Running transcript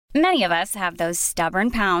Many of us have those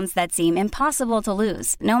stubborn pounds that seem impossible to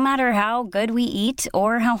lose, no matter how good we eat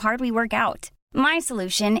or how hard we work out. My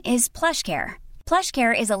solution is PlushCare.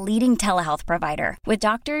 PlushCare is a leading telehealth provider with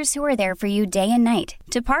doctors who are there for you day and night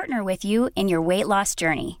to partner with you in your weight loss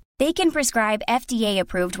journey. They can prescribe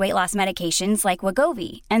FDA-approved weight loss medications like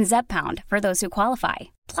Wegovy and Zepbound for those who qualify.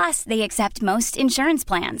 Plus, they accept most insurance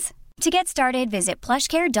plans. To get started, visit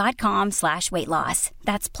plushcare.com/weightloss.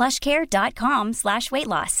 That's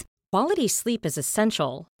plushcare.com/weightloss. Quality sleep is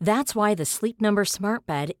essential. That's why the Sleep Number Smart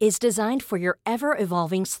Bed is designed for your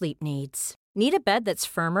ever-evolving sleep needs. Need a bed that's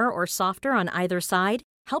firmer or softer on either side?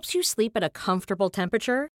 Helps you sleep at a comfortable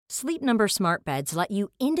temperature? Sleep Number Smart Beds let you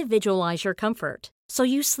individualize your comfort, so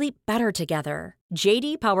you sleep better together.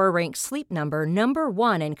 J.D. Power ranks Sleep Number number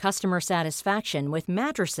 1 in customer satisfaction with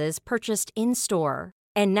mattresses purchased in-store.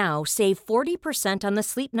 And now, save 40% on the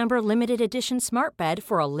Sleep Number Limited Edition Smart Bed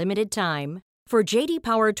for a limited time. For J.D.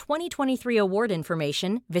 Power 2023 award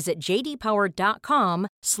information, visit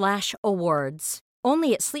jdpower.com/awards.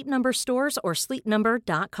 Only at Sleep Number stores or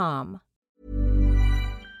sleepnumber.com.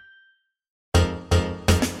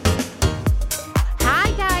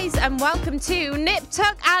 Hi guys, and welcome to Nip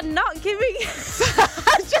Tuck and Not Giving.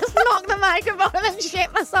 I just knocked the microphone and then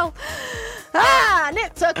shit myself.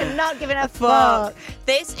 Nip Tuck and Not Giving a fuck.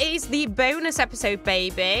 This is the bonus episode,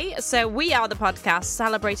 baby. So we are the podcast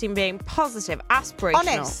celebrating being positive, aspirational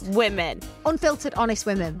Honest. women. Unfiltered, honest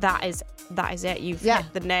women. That is it. You've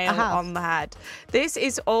hit the nail on the head. This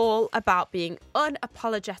is all about being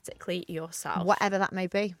unapologetically yourself. Whatever that may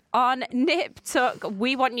be. On Nip Tuck,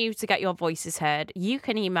 we want you to get your voices heard. You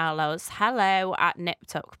can email us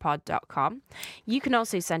hello@niptuckpod.com. You can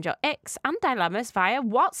also send your icks and dilemmas via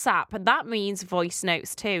WhatsApp. That means voice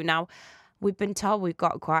notes too. Now, we've been told we've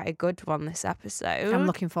got quite a good one this episode. I'm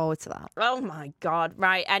looking forward to that. Oh my God.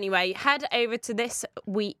 Right. Anyway, head over to this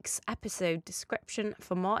week's episode description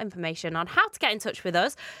for more information on how to get in touch with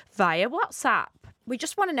us via WhatsApp. We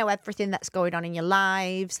just want to know everything that's going on in your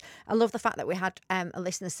lives. I love the fact that we had a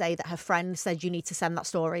listener say that her friend said you need to send that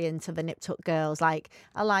story into the Nip Tuck girls. Like,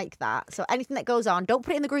 I like that. So anything that goes on, don't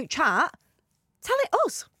put it in the group chat. Tell it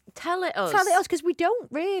us. Tell it us. Tell it us, because we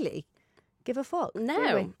don't really give a fuck.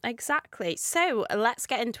 No, exactly. So let's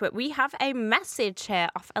get into it. We have a message here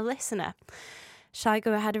off a listener. Shall I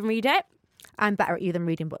go ahead and read it? I'm better at you than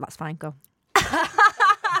reading, but that's fine. Go.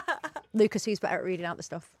 Lucas, who's better at reading out the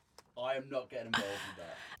stuff? I am not getting involved in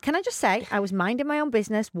that. Can I just say, I was minding my own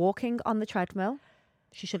business, walking on the treadmill.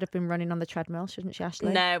 She should have been running on the treadmill, shouldn't she,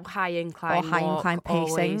 Ashley? No, high incline. Or high incline pacing.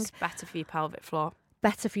 Always better for your pelvic floor.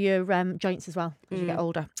 Better for your joints as well as you get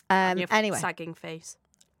older. And your Anyway, sagging face.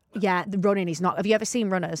 yeah, the running is not. Have you ever seen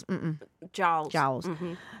runners? Jowls.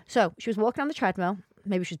 Mm-hmm. So she was walking on the treadmill.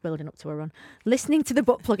 Maybe she was building up to a run. Listening to the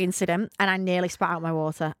butt plug incident, and I nearly spat out my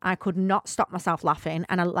water. I could not stop myself laughing,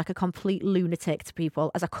 and I looked like a complete lunatic to people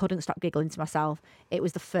as I couldn't stop giggling to myself. It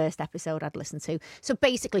was the first episode I'd listened to. So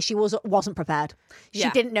basically, she wasn't prepared. She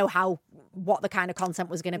didn't know what the kind of content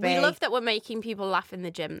was going to be. We love that we're making people laugh in the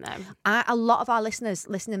gym, though. A lot of our listeners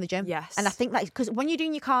listen in the gym. Yes. And I think that because when you're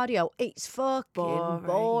doing your cardio, it's fucking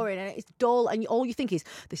boring and it's dull. And all you think is,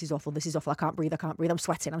 this is awful. I can't breathe. I'm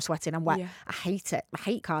sweating. I'm wet. Yeah. I hate it. I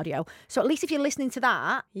hate cardio. So at least if you're listening to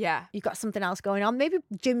that, you've got something else going on. Maybe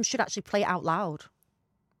gyms should actually play it out loud.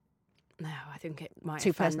 No, I think it might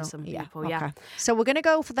Too offend personal. some people. Okay. Yeah. So we're going to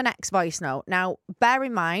go for the next voice note. Now, bear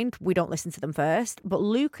in mind, we don't listen to them first, but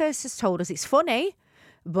Lucas has told us it's funny,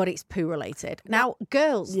 but it's poo related. Now,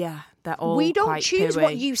 girls, they're all we don't quite choose pooey.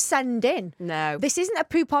 what you send in. No. This isn't a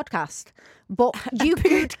poo podcast. But you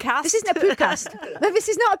podcast? This isn't a podcast. No, this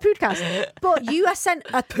is not a podcast. But you are sent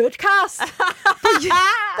a podcast.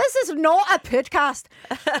 This is not a podcast.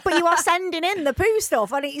 But you are sending in the poo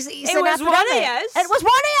stuff, and it's It an was epidemic. one of yours. It was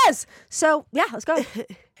one of yours. So yeah, let's go.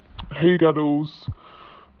 Hey girls,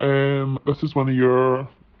 this is one of your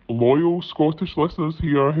loyal Scottish listeners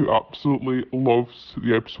here who absolutely loves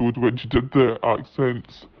the episode when she did the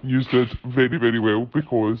accents. You did very, very well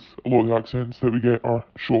because a lot of the accents that we get are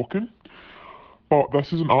shocking. But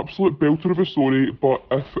this is an absolute belter of a story, but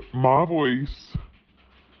if my voice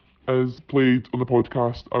is played on the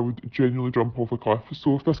podcast, I would genuinely jump off a cliff.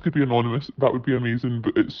 So if this could be anonymous, that would be amazing,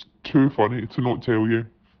 but it's too funny to not tell you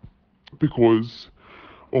because,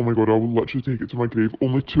 oh my god, I will literally take it to my grave.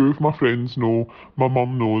 Only 2 of my friends know, my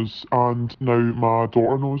mum knows, and now my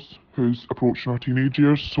daughter knows, who's approaching her teenage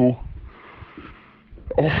years, so...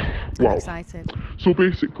 Oh, wow. I'm excited. So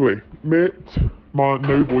basically, met my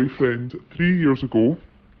now boyfriend 3 years ago.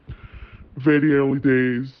 Very early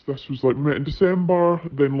days. This was like, we met in December,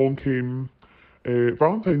 then along came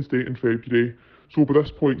Valentine's Day in February. So by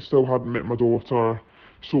this point, still hadn't met my daughter.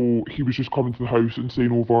 So he was just coming to the house and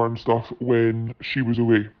staying over and stuff when she was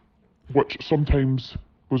away, which sometimes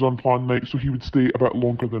was unplanned nights, so he would stay a bit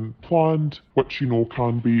longer than planned, which, you know,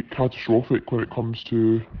 can be catastrophic when it comes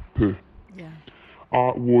to poo. Yeah.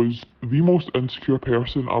 I was the most insecure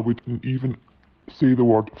person. I wouldn't even say the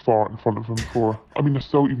word fart in front of him for, I mean, I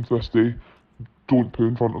still, even to this day, don't poo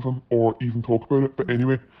in front of him or even talk about it. But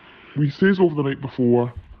anyway, we stays over the night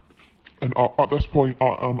before, and at this point,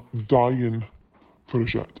 I am dying for a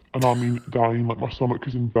shit. And I mean dying, like my stomach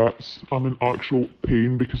is in bits. I'm in actual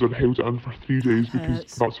pain because I'd held it in for 3 days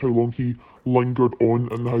because that's how long he lingered on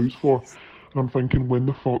in the house for. And I'm thinking, when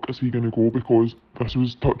the fuck is he going to go? Because this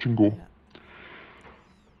was touch and go.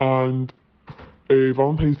 And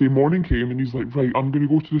Valentine's Day morning came and he's like, right, I'm going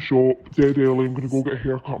to go to the shop dead early, I'm going to go get a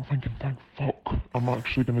haircut. I'm thinking, thank fuck, I'm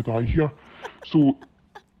actually going to die here. So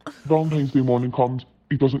Valentine's Day morning comes,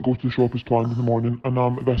 he doesn't go to the shop as planned in the morning, and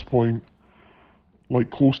I'm at this point like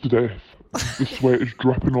close to death. The sweat is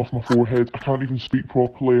dripping off my forehead. I can't even speak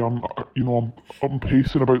properly. I'm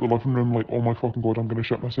pacing about the living room like, oh my fucking god, I'm gonna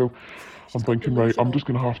shit myself. I'm thinking, right, I'm just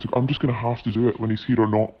gonna have to do it when he's here or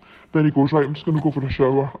not. Then he goes, right, I'm just gonna go for a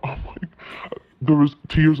shower. I'm like, there was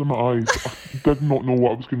tears in my eyes. I did not know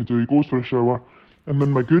what I was gonna do. He goes for a shower, and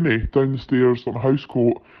then my goonie down the stairs, like my house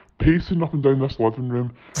coat, pacing up and down this living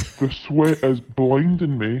room. The sweat is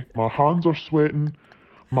blinding me. My hands are sweating.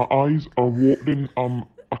 My eyes are watering.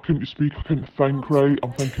 I couldn't speak, I couldn't think right.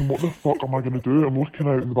 I'm thinking, what the fuck am I going to do? I'm looking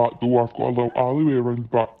out in the back door. I've got a little alleyway around the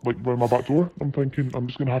back, like around my back door. I'm thinking, I'm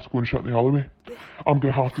just going to have to go and shit in the alleyway. I'm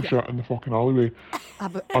going to have to shit in the fucking alleyway.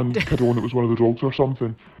 And kidding on, it was one of the dogs or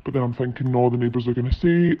something. But then I'm thinking, no, the neighbours are going to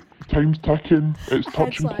say, time's ticking, it's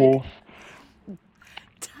touch and cloth.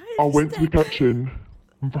 I went to the kitchen,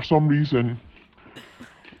 and for some reason,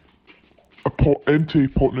 empty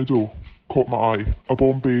pot noodle caught my eye. A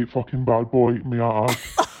Bombay fucking bad boy, may I add.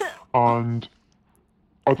 And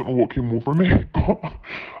I don't know what came over me, but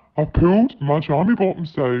I pulled my jammy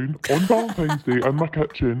bottoms down on Valentine's Day in my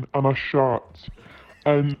kitchen and I shat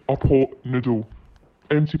in a pot noodle,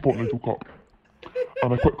 empty pot noodle cup.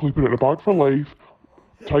 And I quickly put it in a bag for life,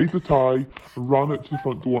 tied the tie, ran out to the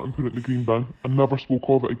front door and put it in the green bin and never spoke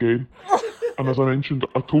of it again. And as I mentioned,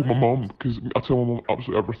 I told my mum, because I tell my mum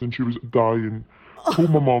absolutely everything, she was dying.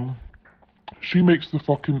 Told my mum. She makes the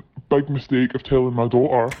fucking big mistake of telling my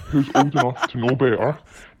daughter, who's old enough to know better.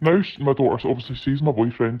 Now my daughter obviously sees my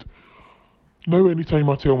boyfriend. Now anytime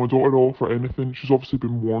I tell my daughter off or anything, she's obviously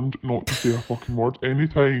been warned not to say a fucking word.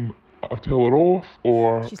 Anytime I tell her off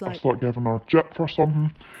or I start giving her jip for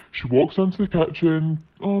something, she walks into the kitchen.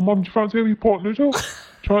 Oh, Mum, do you fancy a wee pot noodle? Do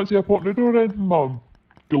you fancy a pot noodle then, Mum?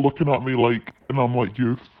 They're looking at me like, and I'm like,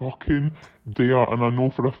 you fucking dare. And I know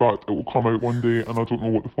for a fact it will come out one day and I don't know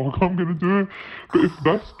what the fuck I'm going to do. But if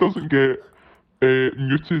this doesn't get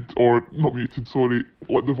muted, or not muted, sorry,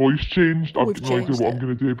 like the voice changed, I've no idea what I'm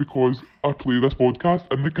going to do, because I play this podcast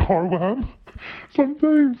in the car with him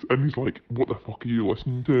sometimes. And he's like, what the fuck are you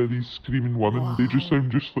listening to? These screaming women, They just sound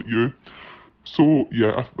just like you. So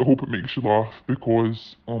yeah, I hope it makes you laugh,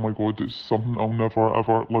 because, oh my god, it's something I'll never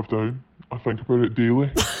ever live down. I think about it daily.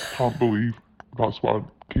 Can't believe that's what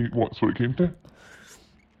it came to.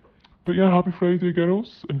 But yeah, happy Friday,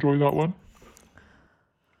 girls. Enjoy that one.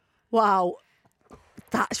 Wow,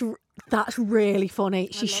 that's really funny.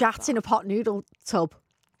 She shat in a pot noodle tub.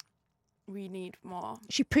 We need more.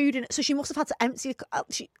 She pooed in it, so she must have had to empty.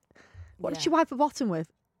 What did she wipe her bottom with?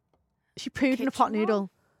 She pooed in a pot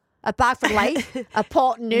noodle. A bag for life, a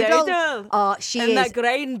pot noodle. Oh, she is. In that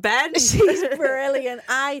green bin. She's brilliant.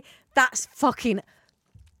 That's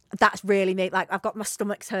really neat. Like, I've got my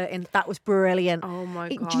stomach's hurting. That was brilliant. Oh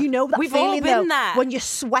my god! Do you know that We've feeling all been though, there. when you're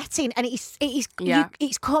sweating and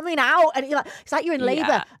it's coming out, and you're like, it's like you're in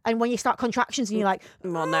labour, and when you start contractions and you're like,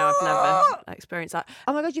 well, no, I've never experienced that.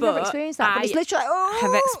 Oh my god, you've never experienced that? But it's literally like,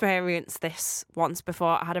 have experienced this once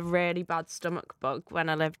before. I had a really bad stomach bug when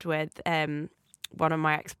I lived with one of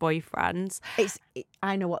my ex-boyfriends.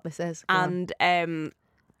 I know what this is. Go and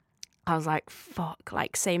I was like, fuck,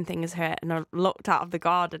 like same thing as her. And I looked out of the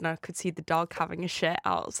garden and I could see the dog having a shit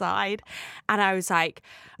outside. And I was like,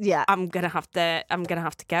 yeah, I'm gonna have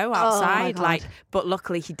to go outside. Like, but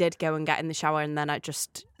luckily he did go and get in the shower, and then I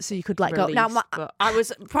just so you could let released. go. Now but I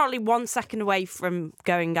was probably 1 second away from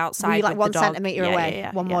going outside. Were you like with 1 the dog. centimetre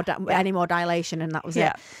away? Any more dilation, and that was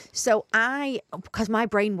it. So because my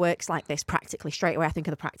brain works like this practically, straight away I think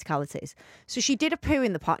of the practicalities. So she did a poo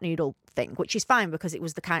in the pot noodle thing, which is fine because it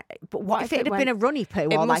was the kind. But what if it had been a runny poo?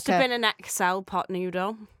 It or must like have been an XL pot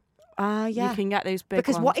noodle. Yeah. You can get those big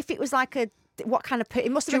because ones. what if it was like a what kind of poo?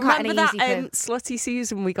 It must Do have you been quite remember an that easy poo. Slutty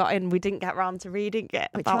Susan we got in? We didn't get round to reading it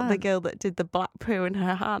about the one? girl that did the black poo in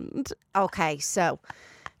her hand. Okay, so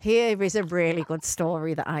here is a really good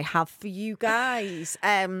story that I have for you guys.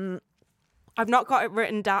 I've not got it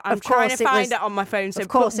written down. I'm Of trying course to it find was- it on my phone. So Of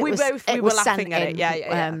course, we it was, both it we was were laughing sent at in. it.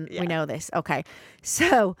 Yeah. We know this. Okay,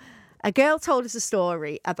 so a girl told us a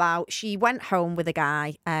story about she went home with a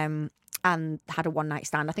guy and had a one night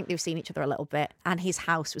stand. I think they were seeing each other a little bit, and his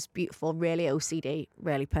house was beautiful, really OCD,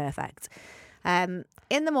 really perfect. In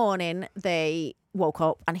the morning, they woke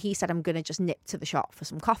up and he said, I'm going to just nip to the shop for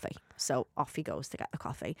some coffee. So off he goes to get the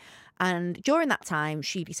coffee. And during that time,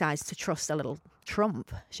 she decides to trust a little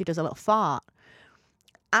Trump. She does a little fart.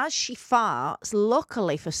 As she farts,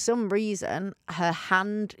 luckily for some reason, her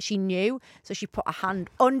hand, she knew, so she put her hand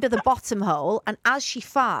under the bottom hole. And as she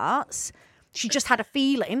farts, she just had a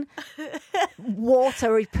feeling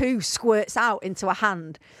watery poo squirts out into her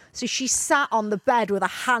hand. So she sat on the bed with a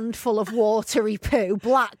handful of watery poo,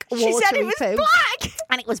 black watery poo. She said it was black.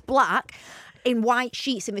 And it was black in white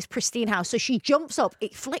sheets in this pristine house. So she jumps up,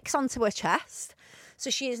 it flicks onto her chest. So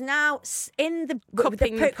she is now in the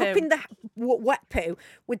Cupping the poo. cupping the wet poo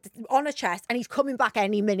on her chest, and he's coming back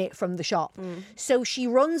any minute from the shop. So she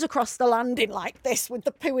runs across the landing like this with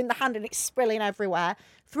the poo in the hand and it's spilling everywhere,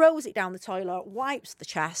 throws it down the toilet, wipes the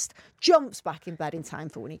chest, jumps back in bed in time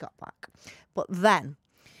for when he got back. But then,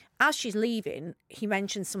 as she's leaving, he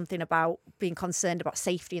mentioned something about being concerned about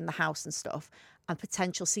safety in the house and stuff, and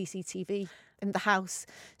potential CCTV in the house.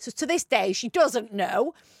 So to this day, she doesn't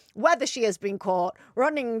know whether she has been caught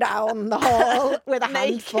running down the hall with a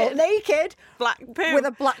handful, naked, Black poo. with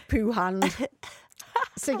a black poo hand.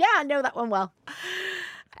 So yeah, I know that one well.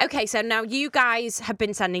 Okay, so now you guys have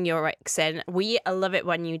been sending your icks in. We love it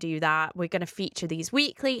when you do that. We're going to feature these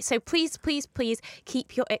weekly. So please, please, please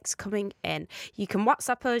keep your icks coming in. You can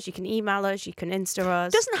WhatsApp us, you can email us, you can Insta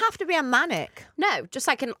us. Doesn't have to be a manic. No, just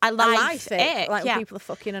like a A live life ick. like yeah. when people are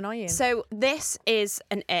fucking annoying. So this is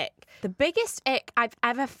an ick. The biggest ick I've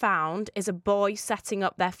ever found is a boy setting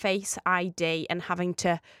up their Face ID and having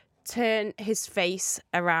to turn his face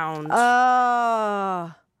around.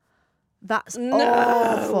 Oh, that's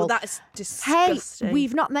awful. That's Hey, disgusting.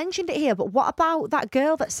 we've not mentioned it here, but what about that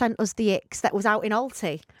girl that sent us the icks that was out in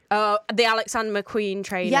Alti? Oh, the Alexander McQueen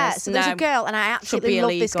trainers. Yeah, so there's No. a girl, and I Should absolutely be love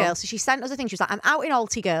this illegal. girl. So she sent us a thing. She was like, I'm out in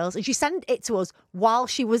Alti, girls. And she sent it to us while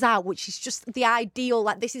she was out, which is just the ideal,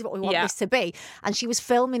 like, this is what we want Yeah. this to be. And she was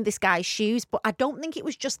filming this guy's shoes, but I don't think it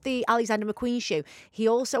was just the Alexander McQueen shoe. He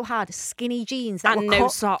also had skinny jeans that And were no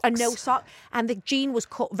cut, socks. and no sock. And the jean was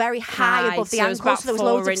cut very high High, above the so it was ankle, about so there was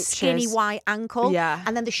 4 loads of skinny inches. white ankle. Yeah.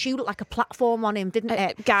 And then the shoe looked like a platform on him, didn't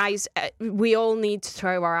it? Guys, we all need to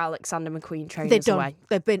throw our Alexander McQueen trainers They're done.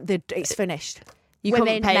 away. It's finished. You Women,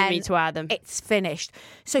 couldn't pay me men, to wear them. It's finished.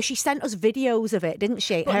 So she sent us videos of it, didn't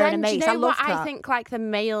she? But Her then, and a do you mate. know I what loved I that. think like the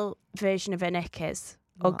male version of an ick is?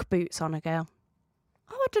 Ugg boots on a girl.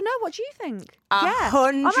 Oh, I don't know. What do you think? 100.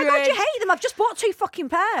 Oh my god, you hate them. I've just bought 2 fucking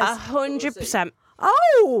pairs. 100%.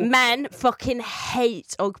 Oh, Men fucking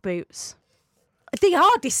hate Ugg boots. they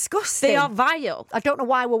are disgusting. They are vile. I don't know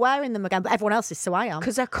why we're wearing them again, but everyone else is, so I am.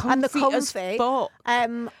 'Cause they're And they're comfy as comfy. fuck.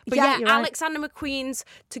 But yeah, you're right. Alexander McQueen's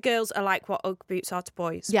to girls are like what Ugg boots are to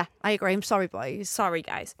boys. Yeah, I agree. I'm sorry, boys. Sorry,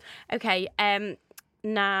 guys. Okay,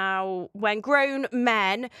 now, when grown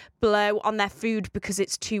men blow on their food because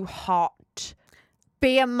it's too hot.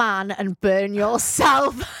 Be a man and burn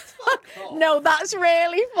yourself. No, that's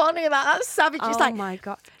really funny. That's savage. It's like, my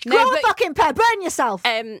God. grow a fucking pair, burn yourself.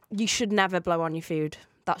 You should never blow on your food.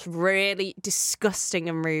 That's really disgusting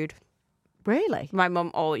and rude. Really? My mum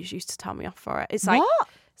always used to tell me off for it. It's like What?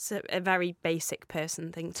 it's a very basic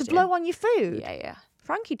person thing to To do. blow on your food? Yeah.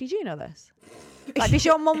 Frankie, did you know this? Like, does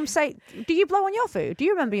your mum say, do you blow on your food? Do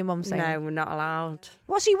you remember your mum saying? No, we're not allowed.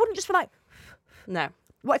 What, so you wouldn't just be like, No.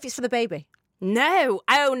 what if it's for the baby? No.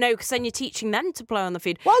 Oh, no, because then you're teaching them to blow on the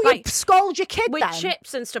food. Well, like, you scold your kid with then.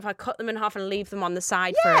 chips and stuff, I cut them in half and leave them on the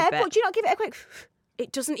side Yeah, for a bit. but do you not give it a quick...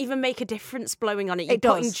 It doesn't even make a difference blowing on it. You're It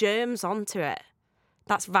does. putting germs onto it.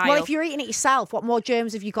 That's vile. Well, if you're eating it yourself, what more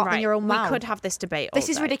germs have you got right, in your own mouth? we could have this debate This all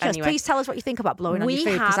is day. ridiculous. Anyway, Please tell us what you think about blowing on We your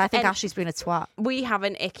food, because have I think an- Ashley's been a twat. we have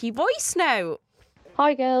an icky voice note.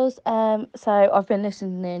 Hi girls, so I've been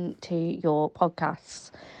listening to your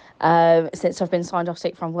podcasts since I've been signed off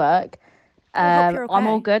sick from work. I hope you're I'm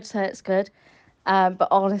all okay. good, so it's good. But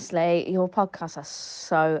honestly, your podcasts are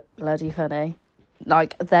so bloody funny.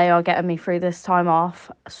 Like, they are getting me through this time off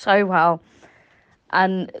so well.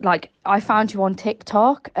 And like, I found you on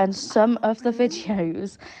TikTok, and some of the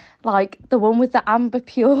videos, like the one with the Amber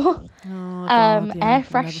Pure air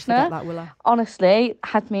freshener, honestly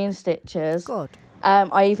had me in stitches. Good.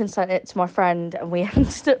 I even sent it to my friend, and we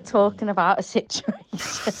ended up talking about a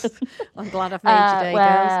situation I'm glad I've made your day,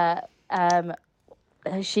 girls.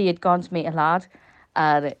 where she had gone to meet a lad,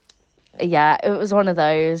 and yeah, it was one of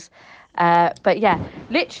those. But yeah,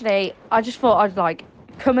 literally, I just thought I'd like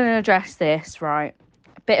come in and address this, right?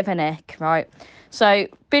 A bit of an ick, right? So,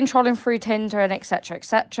 been trolling through Tinder and etc.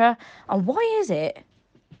 etc. And why is it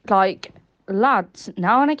like lads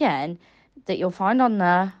now and again that you'll find on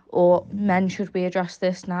there, or men, should we address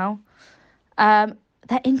this now?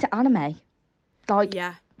 They're into anime. Like,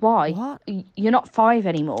 Yeah. why? What? You're not 5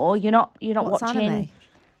 anymore. You're not What's watching anime?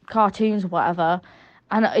 cartoons or whatever,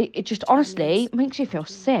 and it just honestly makes you feel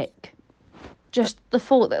sick. Just the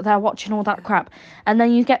thought that they're watching all that crap, and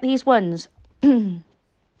then you get these ones,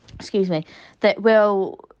 excuse me, that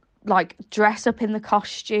will like dress up in the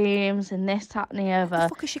costumes and this, that, and the other. The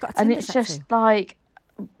fuck has she got a And Tinder it's set just to? like,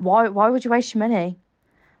 why would you waste your money?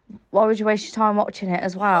 Why would you waste your time watching it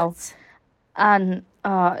as well? What? And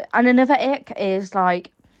another ick is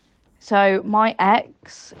like, so my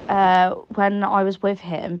ex, when I was with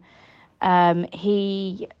him,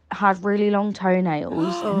 he had really long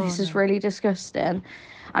toenails, and this is really disgusting.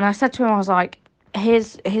 And I said to him, I was like,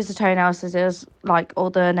 here's the toenail scissors, like,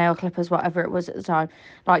 or the nail clippers, whatever it was at the time,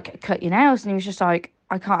 like, cut your nails. And he was just like,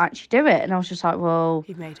 I can't actually do it. And I was just like, well,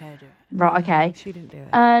 He made her do it. right, okay. She didn't do it.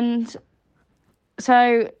 And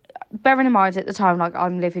so, bearing in mind at the time, like,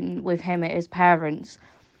 I'm living with him at his parents,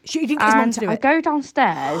 She didn't get his mum and to do I it. go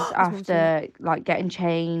downstairs mum to after like getting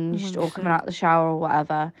changed or coming out of the shower or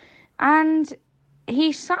whatever, and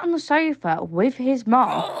he sat on the sofa with his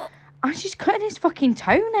mum, and she's cutting his fucking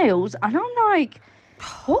toenails, and I'm like,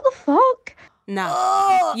 what the fuck?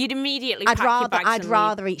 No. You'd immediately pack your bags I'd and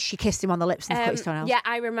rather she kissed him on the lips and cut his toenails. yeah,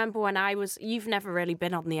 I remember when you've never really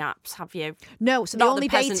been on the apps, have you? No, so the Not only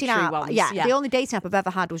the dating peasantry app, ones, yeah, yeah. the only dating app I've ever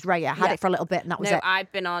had was Raya. I had Yeah. it for a little bit, and that was No, it.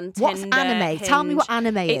 I've been on What's Tinder, anime? Tell me what Hinge.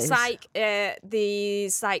 anime It's is. like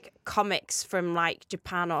these like comics from like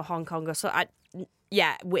Japan or Hong Kong or so.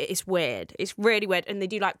 It's weird. It's really weird, and they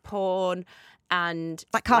do like porn and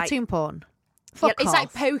Like cartoon porn. Yeah, Fuck it's off.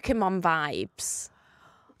 like Pokemon vibes.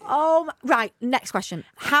 Right. Next question.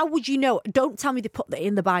 How would you know? Don't tell me they put that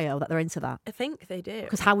in the bio that they're into that. I think they do.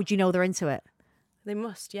 Because how would you know they're into it? They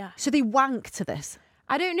must, yeah. So they wank to this.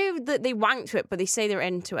 I don't know that they wank to it, but they say they're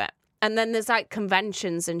into it. And then there's like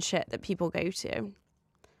conventions and shit that people go to.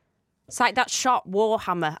 It's like that shop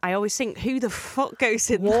Warhammer. I always think, who the fuck goes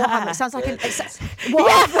in Warhammer. there? It sounds like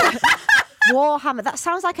Warhammer. That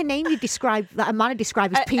sounds like a name you describe that a man would describe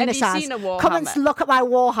his Have penis you as. seen a Warhammer? Come and look at my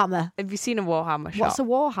Warhammer. Have you seen a Warhammer shop? What's a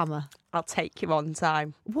Warhammer? I'll take you one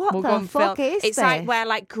time. What We'll the go and fuck film. is It's like this? where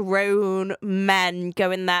like grown men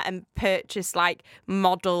go in there and purchase like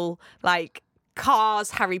model like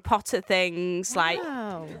cars, Harry Potter things. Like,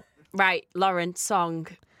 Oh. right, Lauren, song.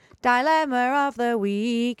 Dilemma of the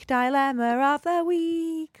week. Dilemma of the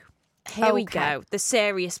week. Here we Okay. go. The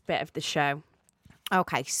serious bit of the show.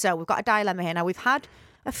 Okay, so we've got a dilemma here. Now, we've had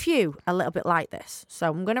a few a little bit like this. So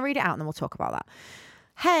I'm going to read it out and then we'll talk about that.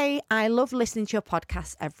 Hey, I love listening to your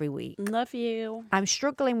podcast every week. Love you. I'm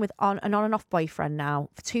struggling with an on and off boyfriend now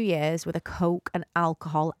for 2 years with a coke and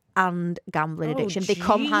alcohol and gambling Oh, addiction. They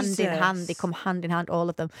come hand in hand. Jesus. They come hand in hand, all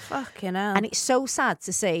of them. Fucking hell. And it's so sad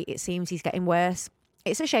to see. It seems he's getting worse.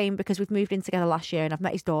 It's a shame because we've moved in together last year and I've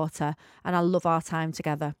met his daughter and I love our time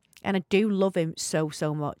together. And I do love him so,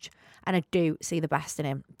 so much. And I do see the best in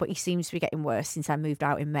him. But he seems to be getting worse since I moved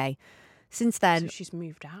out in May. Since then, So she's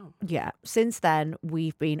moved out. yeah, since then,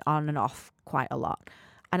 we've been on and off quite a lot.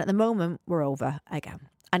 And at the moment, we're over again.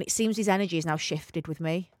 And it seems his energy is now shifted with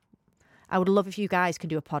me. I would love if you guys can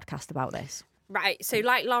do a podcast about this. Right, so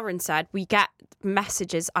like Lauren said, we get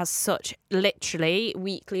messages as such literally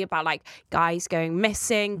weekly about like guys going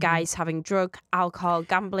missing, guys having drug, alcohol,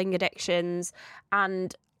 gambling addictions.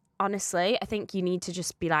 And honestly, I think you need to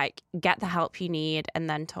just be like, get the help you need and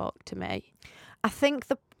then talk to me. I think,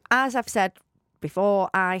 as I've said before,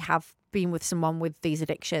 I have been with someone with these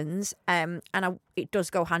addictions and it does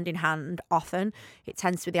go hand in hand often. It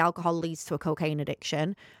tends to be the alcohol leads to a cocaine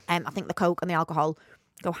addiction. I think the coke and the alcohol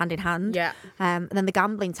go hand in hand. Yeah. And then the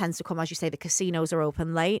gambling tends to come, as you say, the casinos are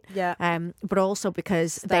open late. Yeah. But also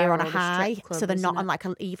because there they're on a or the strip high, club, so they're not isn't on it? like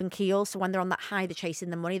an even keel. So when they're on that high, they're chasing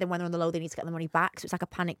the money. Then when they're on the low, they need to get the money back. So it's like a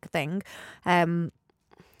panic thing.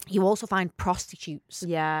 You also find prostitutes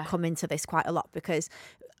Yeah. come into this quite a lot because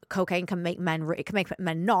cocaine can make men, it can make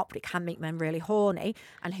men not, but it can make men really horny.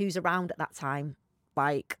 And who's around at that time?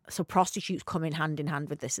 Like, so prostitutes come in hand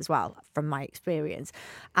with this as well, from my experience.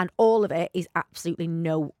 And all of it is absolutely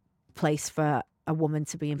no place for a woman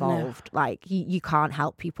to be involved. Like, you can't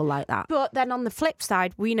help people like that. But then on the flip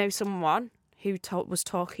side, we know someone who was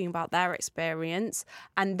talking about their experience,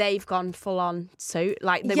 and they've gone full on. So,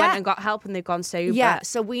 like, they went and got help, and they've gone sober. Yeah.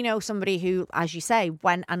 So we know somebody who, as you say,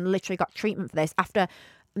 went and literally got treatment for this after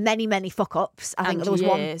many, many fuck ups. I think And there was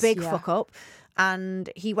one years, big yeah. fuck up. And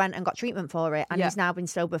he went and got treatment for it, and Yeah. he's now been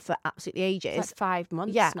sober for absolutely ages. It's like 5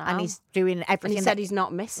 months Yeah, now. and he's doing And everything. he said he's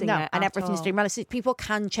not missing no, it and at everything's all. doing well. So people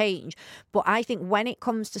can change, but I think when it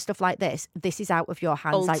comes to stuff like this is out of your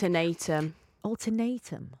hands. Ultimatum.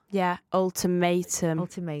 Ultimatum. Yeah, ultimatum.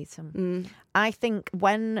 Ultimatum. I think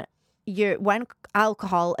when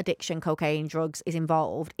alcohol addiction, cocaine, drugs is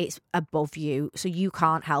involved, it's above you. So you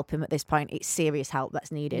can't help him at this point. It's serious help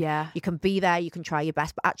that's needed. Yeah. You can be there, you can try your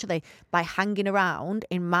best, but actually by hanging around,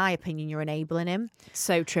 in my opinion, you're enabling him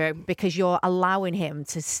So true. because you're allowing him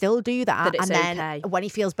to still do that. That it's and then okay. when he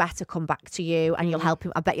feels better, come back to you and you'll help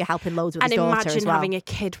him. I bet you're helping loads with And his daughter as imagine well. having a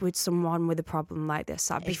kid with someone with a problem like this.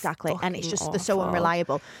 That'd be Exactly. And it's just they're so awful.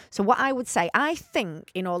 unreliable. So what I would say, I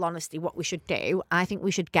think, in all honesty, what we should do, I think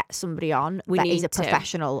we should get somebody on We that is need a to.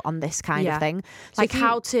 professional on this kind of thing. So Like if you-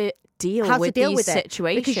 how to deal how with to deal these with it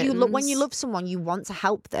situations. because when you love someone, you want to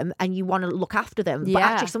help them and you want to look after them. But Yeah.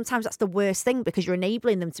 actually, sometimes that's the worst thing because you're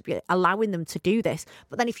enabling them to be allowing them to do this.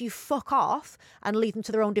 But then if you fuck off and leave them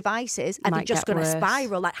to their own devices, and they're Might just get going to worse.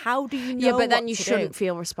 spiral, like how do you know? Yeah, but then what you to shouldn't do?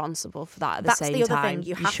 feel responsible for that at the That's same the other time. thing.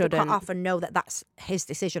 You have to shouldn't. cut off and know that that's his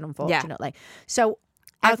decision. Unfortunately, so.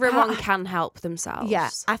 I Everyone can't- can help themselves. Yeah,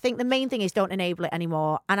 I think the main thing is don't enable it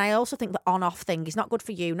anymore. And I also think the on-off thing is not good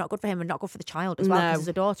for you, not good for him, and not good for the child as well, No. because there's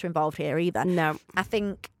a daughter involved here either. No. I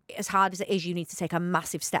think as hard as it is, you need to take a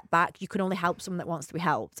massive step back. You can only help someone that wants to be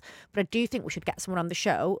helped. But I do think we should get someone on the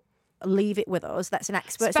show, leave it with us, that's an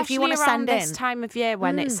expert. Especially So if you want to around send this in... time of year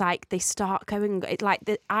when it's like they start going,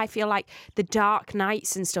 I feel like the dark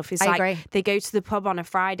nights and stuff is I like agree. they go to the pub on a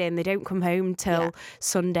Friday and they don't come home till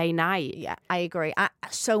Sunday night. Yeah, I agree.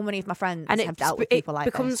 So many of my friends And have dealt with people like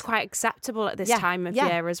becomes this. quite acceptable at this Yeah, time of yeah,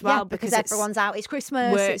 year as well yeah, because it's everyone's out. It's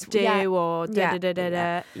Christmas. work it's, due yeah, or yeah,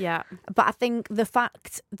 da-da-da-da-da. Yeah. But I think the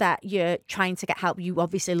fact that you're trying to get help, you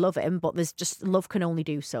obviously love him, but there's just love can only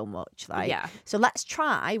do so much. Like, Yeah. So let's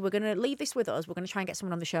try. We're going to leave this with us. We're going to try and get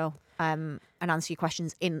someone on the show and answer your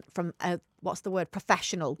questions from what's the word,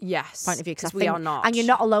 professional Yes, point of view. 'cause I we think- are not. and you're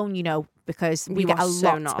not alone, because we You get are a so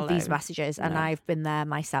lot not of these alone. messages, and I've been there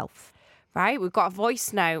myself. Right, we've got a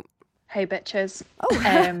voice note. Hey bitches.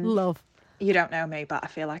 Oh, love. You don't know me, but I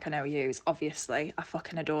feel like I know yous. Obviously, I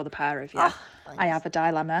fucking adore the pair of you. I have a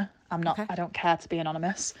dilemma. I don't care to be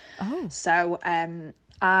anonymous. Oh. So,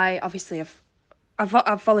 I obviously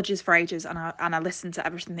I've followed you for ages, and I listen to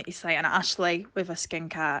everything that you say. And Ashley with her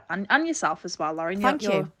skincare, and yourself as well, Lauren. Thank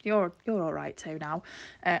you. You're all right too now.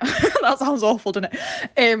 That sounds awful, doesn't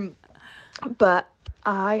it? But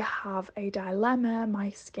I have a dilemma. My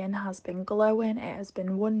skin has been glowing. It has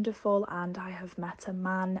been wonderful, and I have met a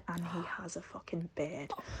man, and he has a fucking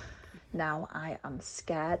beard. Now I am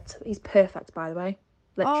scared. He's perfect, by the way.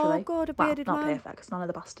 Literally. Oh, God, a Well, bearded not man. perfect, because none of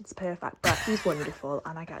the bastards are perfect, but he's wonderful,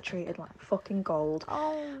 and I get treated like fucking gold.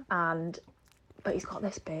 But he's got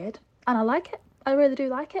this beard, and I like it. I really do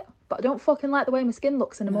like it, but I don't fucking like the way my skin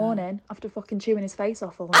looks in the morning after fucking chewing his face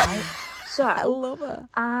off all night. So I love it.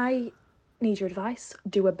 I need your advice.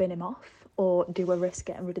 Do I bin him off, or do I risk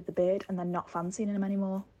getting rid of the beard and then not fancying him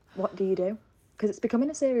anymore? What do you do? Because it's becoming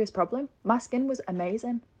a serious problem. My skin was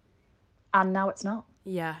amazing, and now it's not.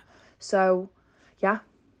 Yeah. So, yeah,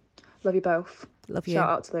 love you both. Love you. Shout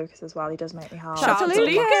out to Lucas as well. He does make me hard. Shout out to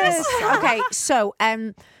Lucas. Okay, so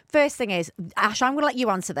first thing is, Ash, I'm going to let you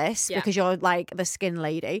answer this Yeah. because you're like the skin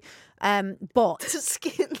lady. But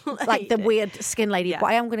Skin like the weird skin lady. Yeah.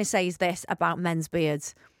 What I am going to say is this about men's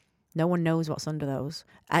beards. No one knows what's under those.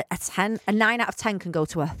 A 9 out of 10 can go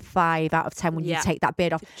to a 5 out of 10 when you Yeah. take that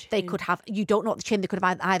beard off. They chin. could have, you don't know what the chin, they could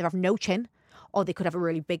have either have no chin or they could have a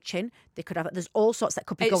really big chin. They could have, there's all sorts that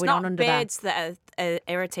could be It's going not on under there. beards that are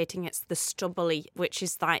irritating, it's the stubbly, which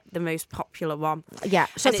is like the most popular one. Yeah,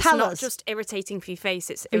 so and it's tell not us. just irritating for your face,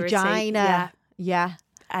 it's irritating Vagina. Yeah.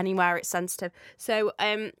 anywhere it's sensitive. So,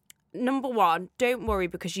 number one, don't worry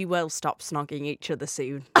because you will stop snogging each other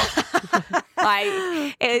soon.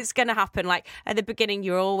 Like, it's going to happen. Like, at the beginning,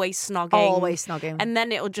 you're always snogging. Always snogging. And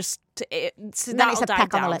then it'll just, so then it's that'll a die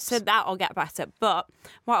peck on the down. lips. So that'll get better. But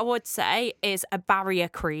what I would say is a barrier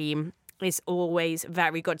cream is always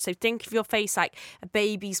very good. So think of your face like a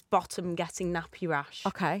baby's bottom getting nappy rash.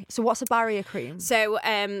 Okay, so what's a barrier cream? So,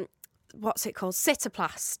 what's it called?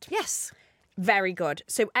 Citoplast. Yes. Very good.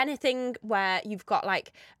 So anything where you've got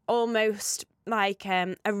like almost like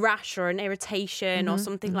a rash or an irritation or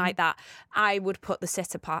something like that, I would put the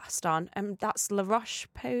Citapast on. That's La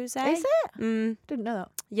Roche-Posay. Is it? Mm. Didn't know that.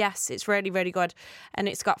 Yes, it's really, really good. And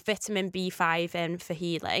it's got vitamin B5 in for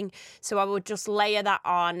healing. So I would just layer that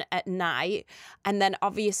on at night. And then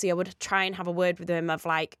obviously I would try and have a word with him of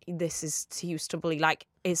like, this is too stubbly. Like,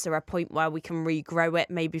 is there a point where we can regrow it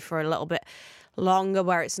maybe for a little bit longer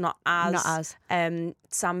where it's not as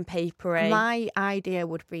sandpapery? My idea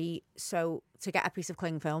would be to get a piece of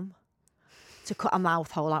cling film, to cut a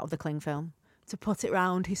mouth hole out of the cling film, to put it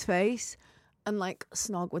round his face and like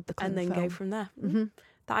snog with the cling film. And then go from there.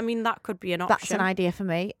 Mm-hmm. That could be an option. That's an idea for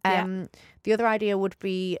me. The other idea would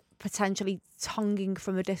be potentially tonguing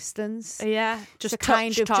from a distance. Yeah, just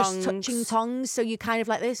just touching tongues. So you kind of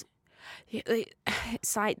like this.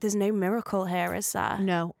 It's like there's no miracle here, is there?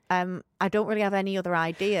 No. I don't really have any other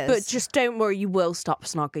ideas. But just don't worry, you will stop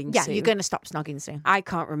snogging soon. Yeah, you're going to stop snogging soon. I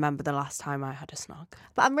can't remember the last time I had a snog.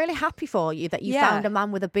 But I'm really happy for you that you found a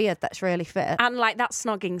man with a beard that's really fit. And like that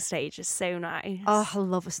snogging stage is so nice. Oh, I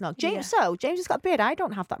love a snog. James has got a beard. I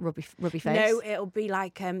don't have that rubby face. No, it'll be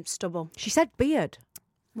like stubble. She said beard.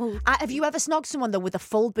 Well, have you ever snogged someone though with a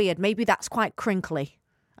full beard? Maybe that's quite crinkly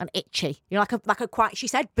and itchy. You know, like a quite. She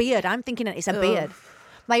said beard. I'm thinking it's a beard.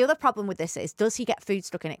 My other problem with this is, does he get food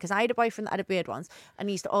stuck in it? Because I had a boyfriend that had a beard once, and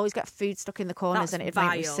he used to always get food stuck in the corners, and it'd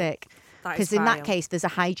make me sick. Because in that case, there's a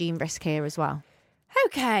hygiene risk here as well.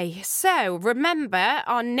 Okay, so remember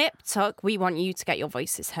on Nip Tuck, we want you to get your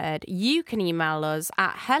voices heard. You can email us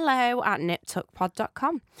at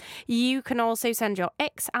hello@niptuckpod.com. You can also send your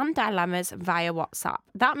icks and dilemmas via WhatsApp.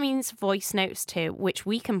 That means voice notes too, which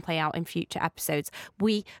we can play out in future episodes.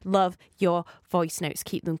 We love your voice notes.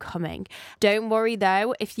 Keep them coming. Don't worry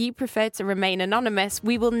though, if you prefer to remain anonymous,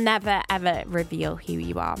 we will never ever reveal who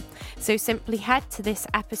you are. So simply head to this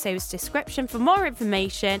episode's description for more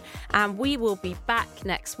information, and we will be back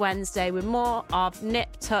next Wednesday with more of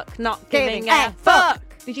Nip Tuck Not Giving a Fuck.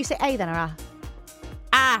 Did you say A then or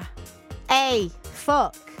A? A.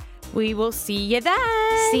 Fuck. We will see you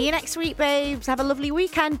then. See you next week, babes. Have a lovely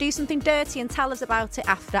weekend. Do something dirty and tell us about it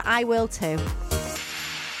after. I will too.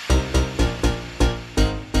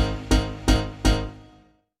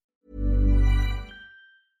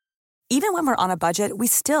 Even when we're on a budget, we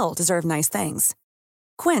still deserve nice things.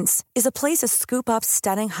 Quince is a place to scoop up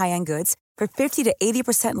stunning high-end goods for 50 to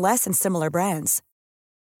 80% less than similar brands.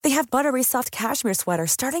 They have buttery soft cashmere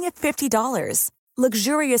sweaters starting at $50,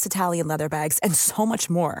 luxurious Italian leather bags, and so much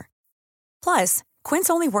more. Plus, Quince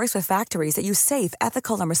only works with factories that use safe,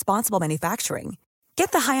 ethical, and responsible manufacturing.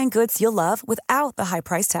 Get the high-end goods you'll love without the high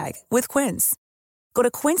price tag with Quince. Go to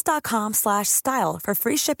quince.com/style for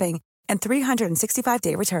free shipping and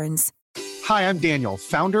 365-day returns. Hi, I'm Daniel,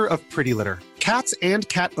 founder of Pretty Litter. Cats and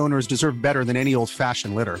cat owners deserve better than any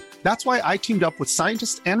old-fashioned litter. That's why I teamed up with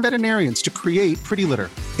scientists and veterinarians to create Pretty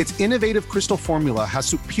Litter. Its innovative crystal formula has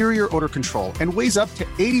superior odor control and weighs up to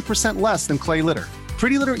 80% less than clay litter.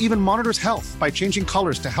 Pretty Litter even monitors health by changing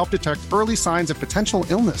colors to help detect early signs of potential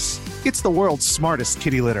illness. It's the world's smartest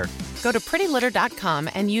kitty litter. Go to prettylitter.com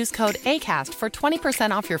and use code ACAST for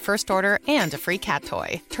 20% off your first order and a free cat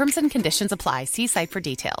toy. Terms and conditions apply. See site for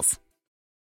details.